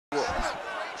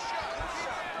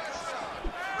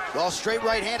Well, straight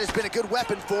right hand has been a good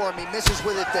weapon for him. He misses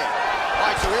with it there. All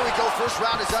right, so here we go. First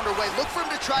round is underway. Look for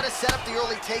him to try to set up the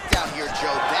early takedown here,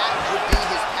 Joe. That would be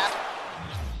his path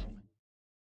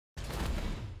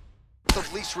of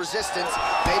least resistance.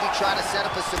 Maybe try to set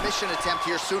up a submission attempt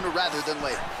here sooner rather than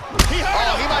later. He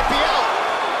might be out.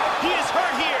 He is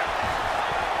hurt here.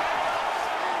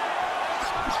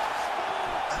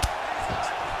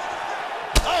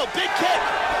 Oh, big kick.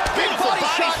 Beautiful body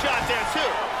shot there,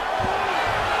 too.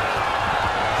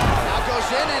 Now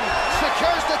goes in and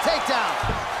secures the takedown.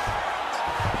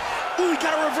 Ooh, he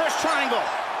got a reverse triangle.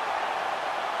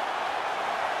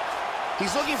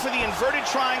 He's looking for the inverted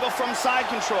triangle from side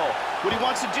control. What he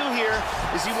wants to do here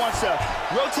is he wants to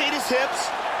rotate his hips,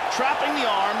 trapping the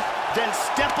arm, then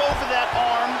step over that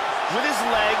arm with his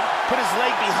leg, put his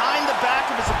leg behind the back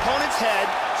of his opponent's head,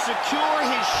 secure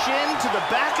his shin to the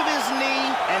back of his knee,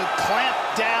 and clamp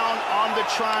down on the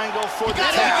triangle for the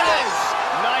tap.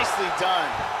 Nicely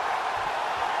done.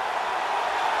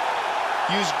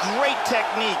 Use great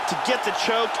technique to get the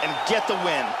choke and get the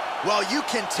win. Well, you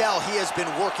can tell he has been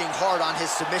working hard on his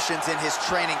submissions in his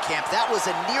training camp. That was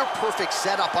a near-perfect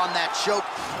setup on that choke.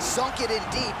 Sunk it in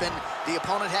deep, and the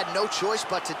opponent had no choice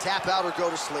but to tap out or go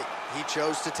to sleep. He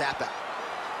chose to tap out.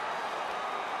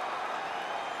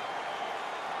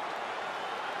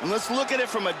 And let's look at it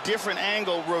from a different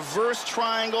angle. Reverse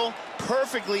triangle,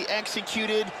 perfectly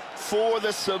executed for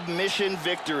the submission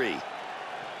victory.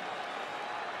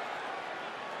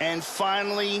 And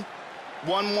finally,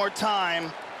 one more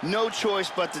time, no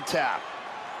choice but to tap.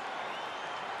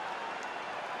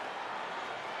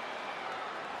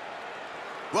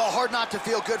 Well, hard not to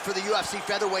feel good for the UFC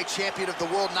featherweight champion of the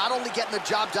world, not only getting the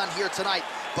job done here tonight,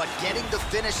 but getting the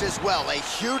finish as well. A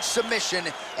huge submission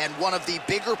and one of the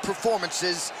bigger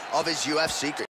performances of his UFC career.